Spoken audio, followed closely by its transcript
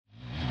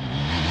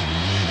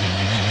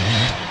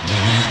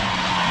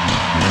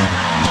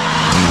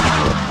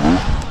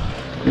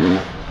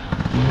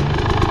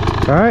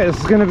Alright, this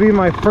is going to be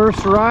my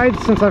first ride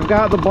since I've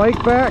got the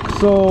bike back.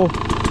 So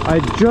I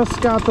just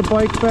got the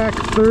bike back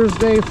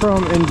Thursday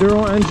from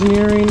Enduro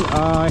Engineering.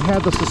 I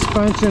had the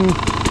suspension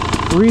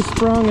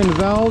resprung and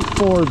valved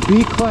for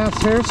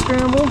B-class hair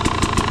scramble.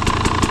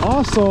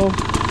 Also,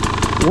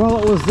 while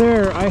it was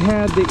there, I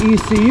had the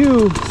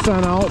ECU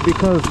sent out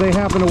because they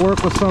happen to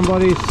work with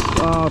somebody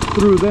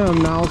through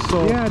them now.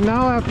 So yeah,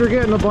 now after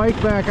getting the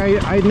bike back,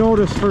 I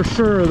noticed for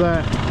sure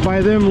that by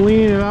them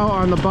leaning it out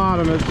on the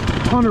bottom, it's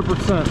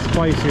 100%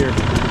 spicier.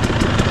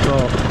 So,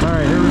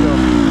 alright, here we go.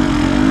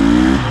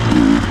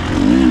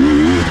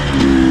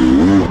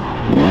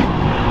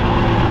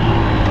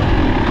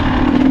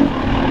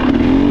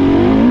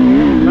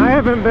 I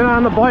haven't been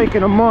on the bike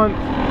in a month,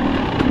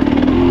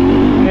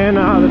 and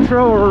the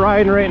trail we're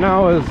riding right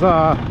now is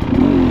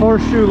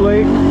Horseshoe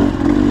Lake,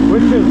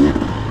 which is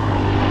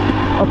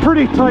a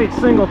pretty tight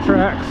single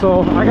track,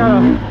 so I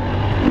gotta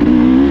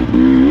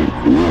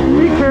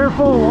be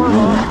careful, warm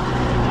up.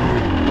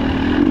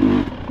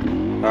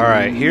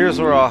 Alright, here's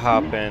where I'll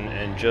hop in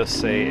and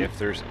just say, if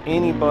there's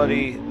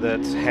anybody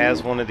that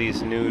has one of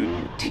these new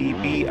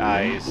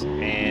TBIs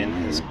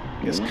and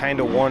is kind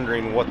of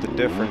wondering what the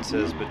difference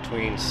is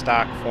between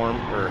stock form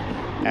or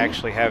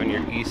actually having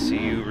your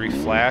ECU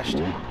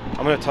reflashed,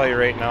 I'm going to tell you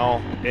right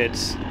now,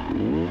 it's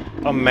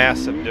a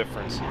massive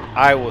difference.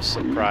 I was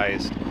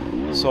surprised.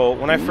 So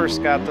when I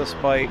first got this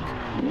bike,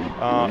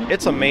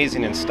 it's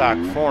amazing in stock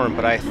form,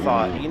 but I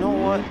thought, you know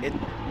what,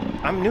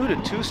 I'm new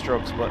to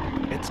two-strokes, but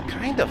it's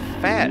kind of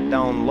fat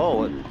down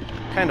low,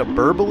 kind of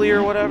burbly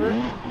or whatever.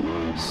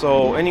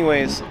 So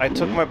anyways, I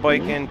took my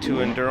bike into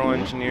Enduro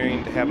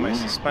Engineering to have my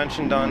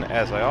suspension done,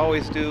 as I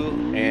always do,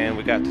 and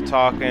we got to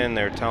talking.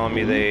 They were telling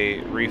me they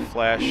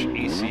reflash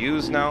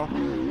ECUs now.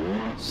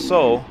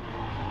 So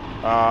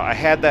I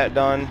had that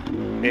done.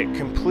 It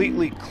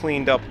completely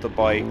cleaned up the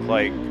bike.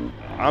 Like,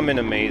 I'm in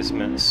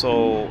amazement.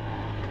 So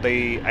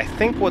I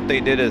think what they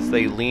did is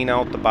they lean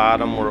out the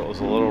bottom where it was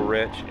a little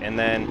rich, and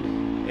then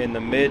in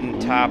the mid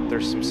and top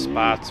there's some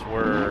spots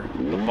where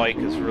the bike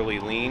is really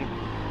lean.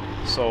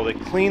 So they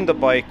cleaned the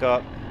bike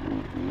up,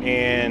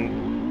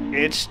 and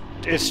it's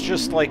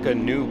just like a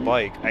new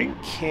bike. I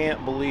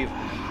can't believe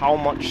how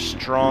much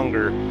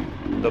stronger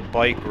the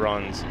bike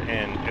runs,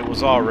 and it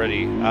was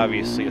already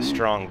obviously a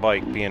strong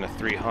bike being a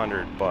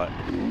 300, but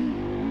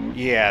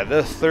yeah,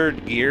 the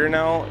third gear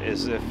now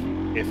is if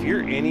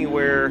you're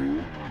anywhere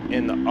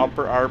in the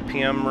upper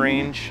RPM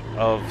range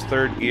of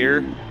third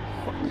gear,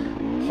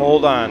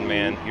 hold on,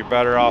 man, you're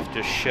better off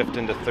just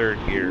shifting to third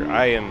gear.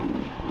 I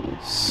am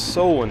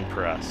so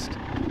impressed.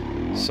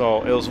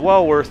 So it was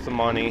well worth the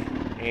money,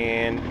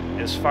 and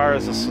as far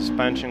as the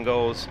suspension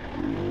goes,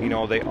 you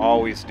know, they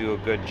always do a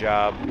good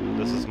job.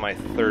 This is my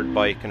third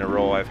bike in a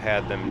row I've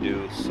had them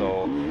do.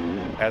 So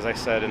as I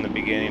said in the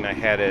beginning, I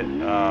had it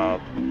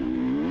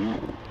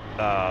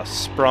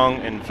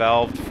sprung and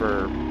valved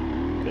for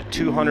a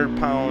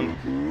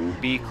 200-pound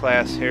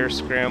B-class hair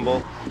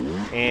scramble,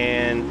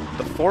 and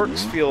the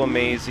forks feel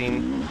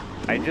amazing.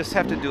 I just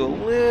have to do a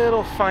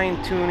little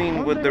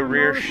fine-tuning with the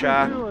rear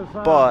shock,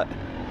 but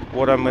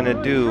what I'm going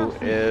to do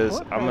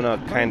is I'm going to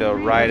kind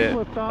of ride it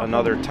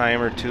another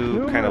time or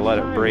two, kind of let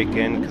it break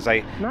in, because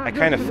I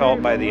kind of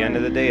felt by the end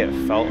of the day it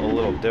felt a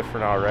little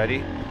different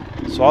already.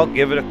 So I'll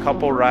give it a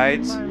couple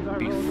rides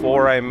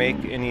before I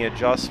make any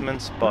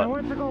adjustments, but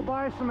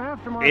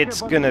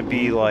it's going to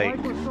be like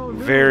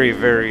very,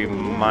 very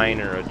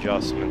minor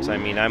adjustments. I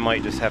mean, I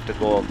might just have to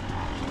go a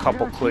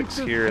couple clicks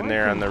here and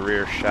there on the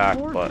rear shock,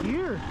 but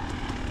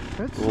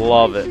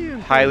love it.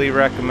 Highly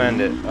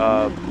recommend it.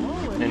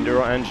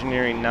 Enduro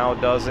Engineering now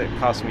does it. It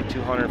cost me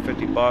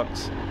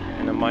 $250,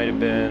 and it might have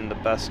been the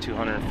best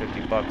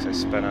 $250 I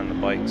spent on the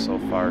bike so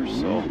far.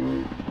 So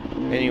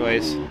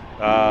anyways,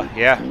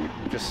 yeah,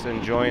 just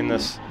enjoying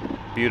this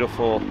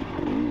beautiful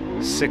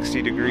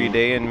 60-degree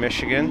day in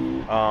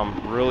Michigan.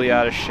 Really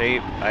out of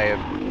shape. I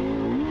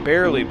have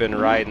barely been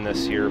riding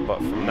this year, but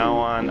from now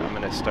on I'm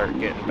going to start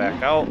getting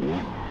back out.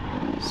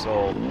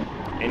 So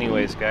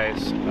anyways,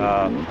 guys,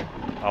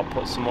 I'll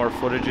put some more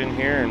footage in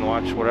here and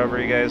watch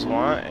whatever you guys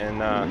want,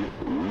 and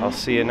I'll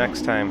see you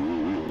next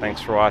time.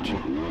 Thanks for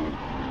watching.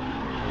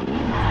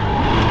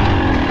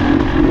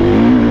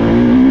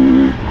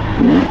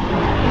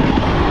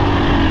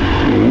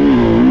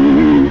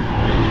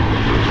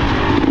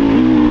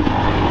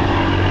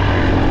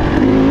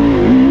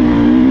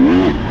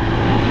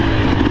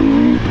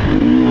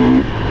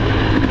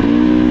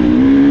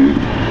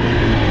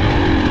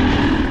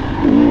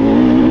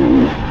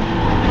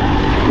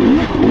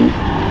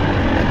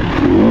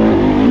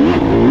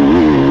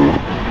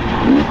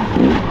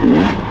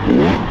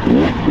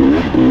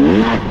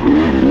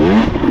 Yeah.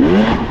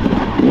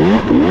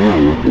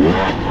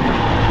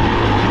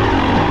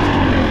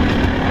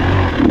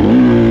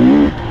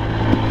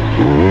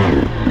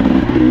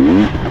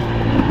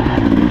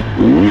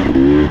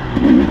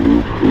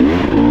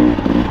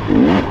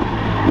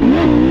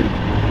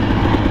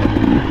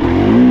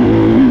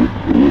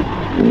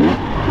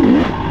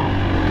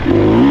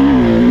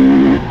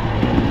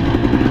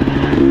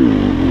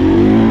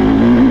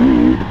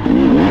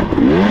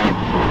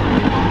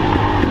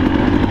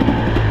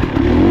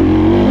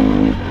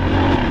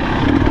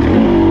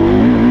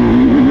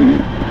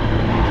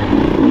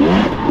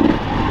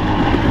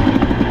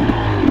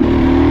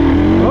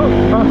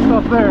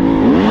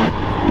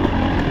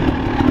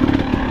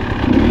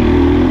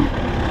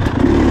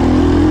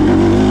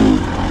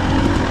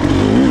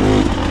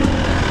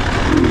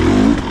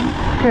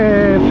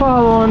 Okay,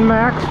 following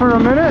Max for a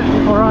minute.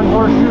 We're on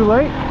Horseshoe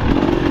Lake.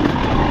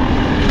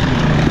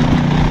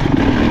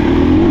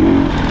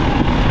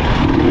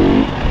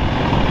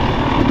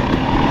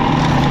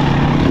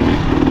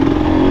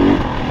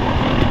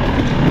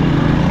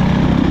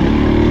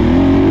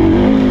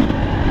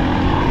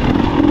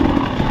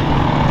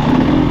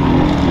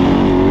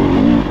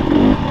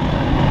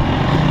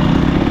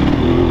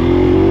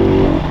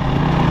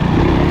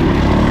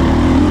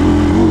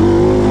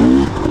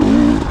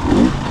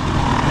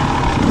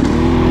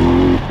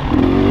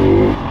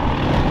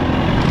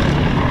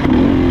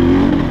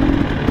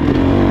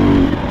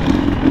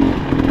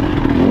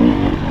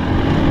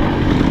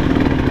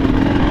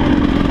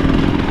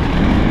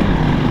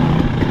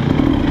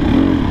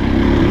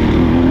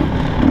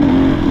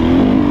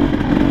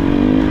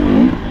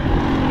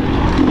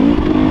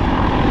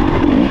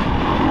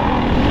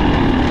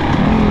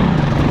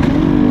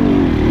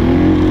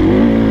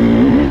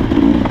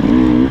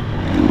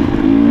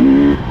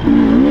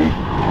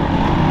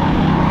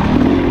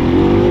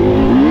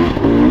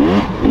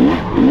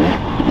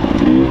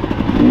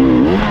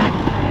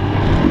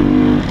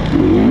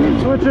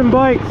 Switching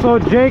bikes, so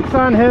Jake's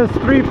on his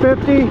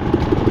 350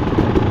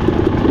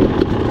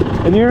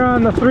 and you're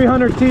on the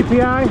 300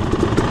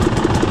 TPI.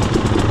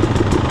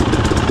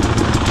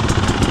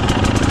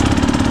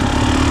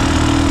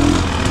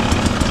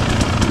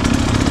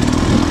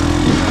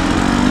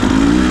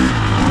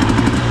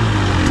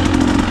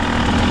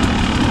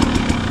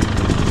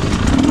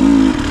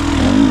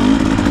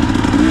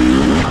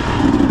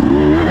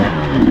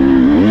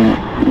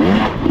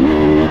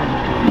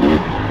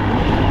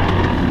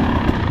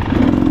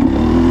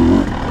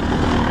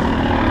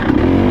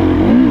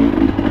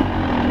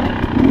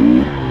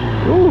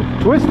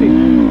 Twisty.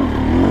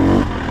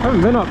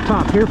 Haven't been up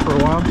top here for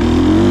a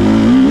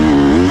while.